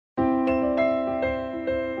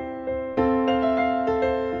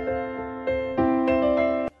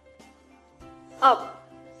अब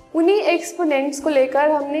उन्हीं एक्सपोनेंट्स को लेकर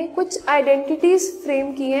हमने कुछ आइडेंटिटीज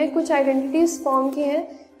फ्रेम की हैं, कुछ आइडेंटिटीज फॉर्म की हैं,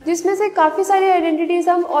 जिसमें से काफ़ी सारी आइडेंटिटीज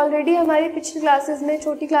हम ऑलरेडी हमारी पिछली क्लासेस में,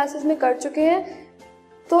 छोटी क्लासेस में कर चुके हैं।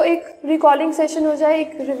 तो एक रिकॉलिंग सेशन हो जाए,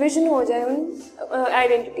 एक रिवीजन हो जाए उन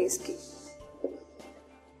आइडेंटिटीज की।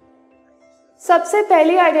 सबसे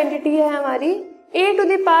पहली आइडेंटिटी है हमारी a to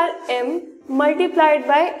the power m multiplied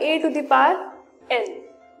by a to the power n।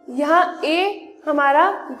 यहाँ a हमारा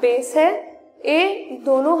बेस है, a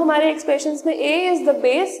दोनों हमारे एक्सप्रेशंस में a is the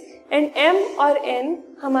base and m और n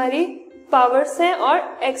हमारी पावर्स हैं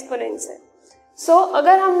और एक्सपोनेंट्स हैं। सो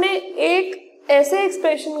अगर हमने एक ऐसे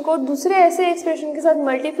एक्सप्रेशन को दूसरे ऐसे एक्सप्रेशन के साथ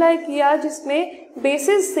मल्टीप्लाई किया जिसमें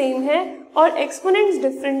बेसिस सेम है और एक्सपोनेंट्स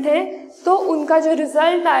डिफरेंट हैं, तो उनका जो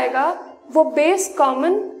रिजल्ट आएगा वो बेस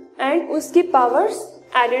कॉमन एंड उसकी पावर्स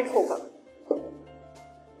एडेड होगा।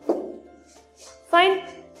 Fine.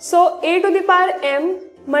 So a to the power m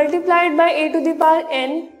multiplied by a to the power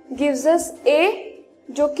n gives us a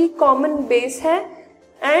जो कि कॉमन बेस है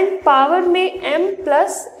एंड पावर में m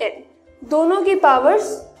प्लस n, दोनों की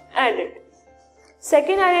powers added.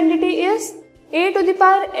 Second identity is a to the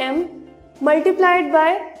power m multiplied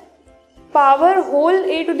by power whole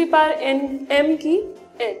a to the power n m की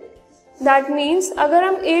n। That means अगर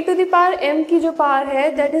हम a to the power m की जो power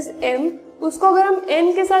है that is m, उसको अगर हम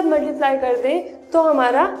n के साथ मल्टीप्लाई कर दें तो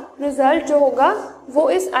हमारा रिजल्ट जो होगा वो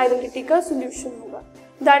इस आइडेंटिटी का सोल्यूशन होगा।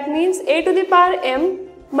 That means a to the power m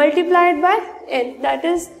multiplied by n, that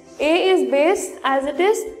is a is base as it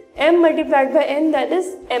is m multiplied by n, that is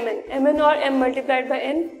mn. mn और m multiplied by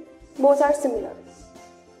n both are similar.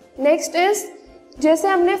 Next is, जैसे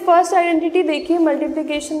हमने first identity देखी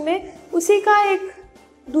multiplication में, उसी का एक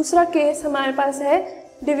दूसरा case हमारे पास है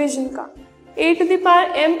डिवीजन का। a to the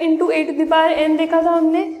power m into a to the power n देखा था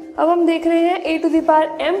हमने, अब हम देख रहे हैं a to the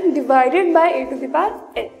power m divided by a to the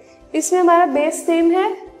power n। इसमें हमारा बेस सेम है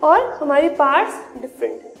और हमारी पार्ट्स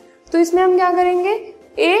डिफरेंट है, तो इसमें हम क्या करेंगे,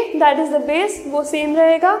 a that is the base वो सेम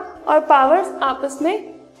रहेगा और पावर्स आपस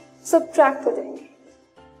में सब्ट्रैक्ट हो जाएंगे।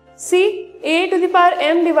 c a to the power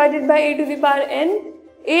m divided by a to the power n,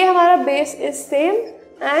 a हमारा base is same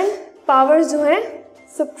and powers जो है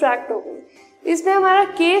सब्ट्रैक्ट हो गई। इसमें हमारा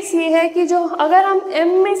केस ये है कि जो अगर हम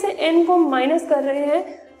m में से n को माइनस कर रहे हैं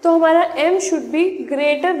तो हमारा m should be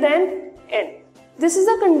greater than n। This is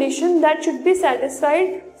a condition that should be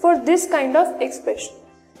satisfied for this kind of expression.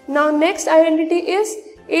 Now next identity is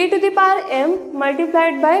a to the power m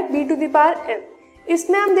multiplied by b to the power m।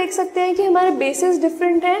 इसमें हम देख सकते हैं कि हमारे basis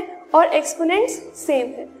different हैं और exponents same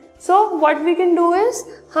है। So what we can do is,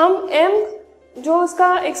 हम m जो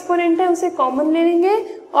उसका एक्सपोनेंट है उसे कॉमन ले लेंगे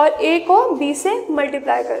और a को b से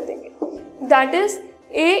मल्टीप्लाई कर देंगे। That is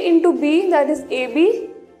a into B, that is A B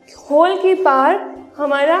whole की पावर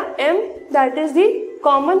हमारा m, that is the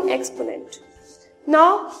common exponent.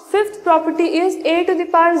 Now fifth property is a to the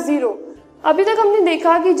power 0। अभी तक हमने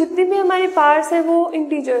देखा कि जितनी भी हमारी पावर्स हैं वो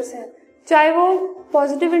इंटीजर्स हैं, चाहे वो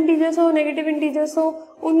पॉजिटिव इंटीजर्स हो, नेगेटिव इंटीजर्स हो,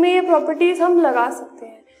 उनमें ये प्रॉपर्टीज हम लगा सकते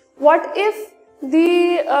हैं। What if the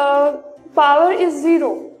power is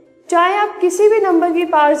 0, चाहे आप किसी भी नंबर की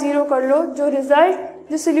पावर 0 कर लो, जो रिजल्ट,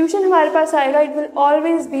 जो सोल्यूशन हमारे पास आएगा इट विल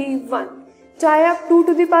ऑलवेज बी 1। चाहे आप 2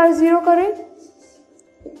 टू द पावर 0 करें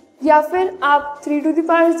या फिर आप 3 टू द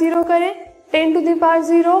पावर 0 करें, 10 to the power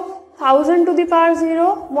 0, 1000 to the power 0,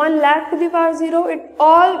 1 lakh to the power 0, it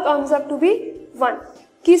all comes up to be 1।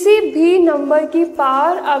 किसी भी नंबर की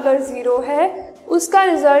पावर अगर 0 है उसका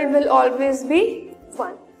result will always be 1।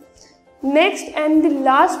 Next and the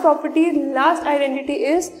last property, last identity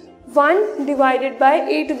is 1 divided by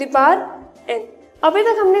a to the power n। अभी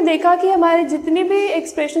तक हमने देखा कि हमारे जितने भी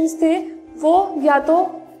एक्सप्रेशंस थे वो या तो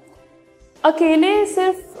अकेले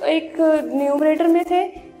सिर्फ एक न्यूमरेटर में थे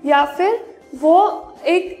या फिर वो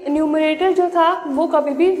एक न्यूमरेटर जो था वो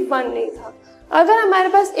कभी भी 1 नहीं था। अगर हमारे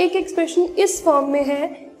पास एक एक्सप्रेशन इस फॉर्म में है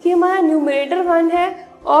कि हमारा न्यूमरेटर 1 है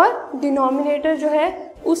और डिनोमिनेटर जो है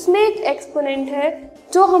उसमें एक एक्सपोनेंट है,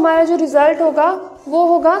 जो हमारा जो रिजल्ट होगा वो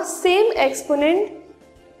होगा same exponent,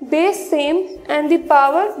 base same and the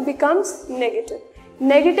power becomes negative.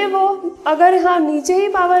 Negative हो, अगर हाँ नीचे ही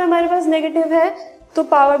पावर हमारे पास नेगेटिव है तो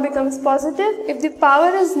power becomes positive. If the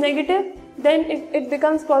power is negative then it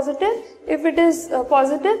becomes positive, if it is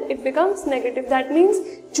positive it becomes negative। that means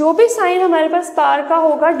जो भी sign हमारे पास पावर का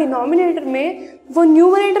होगा डिनोमिनेटर में, वो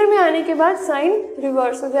न्यूमरेटर में आने के बाद साइन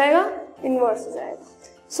रिवर्स हो जाएगा, इनवर्स हो जाएगा।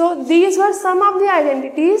 So these were some of the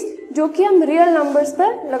identities जो कि हम रियल नंबर्स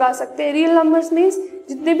पर लगा सकते हैं। रियल नंबर्स मीन्स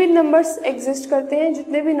जितने भी नंबर्स एग्जिस्ट करते हैं,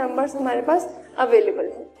 जितने भी नंबर्स हमारे पास अवेलेबल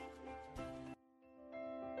हैं।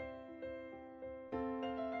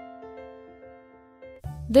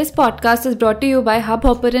 This podcast is brought to you bye hub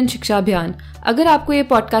hopper and शिक्षा अभियान। अगर आपको ये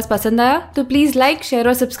पॉडकास्ट पसंद आया तो प्लीज़ लाइक, शेयर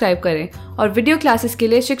और सब्सक्राइब करें और वीडियो क्लासेस के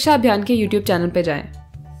लिए शिक्षा अभियान के यूट्यूब चैनल पर जाएं।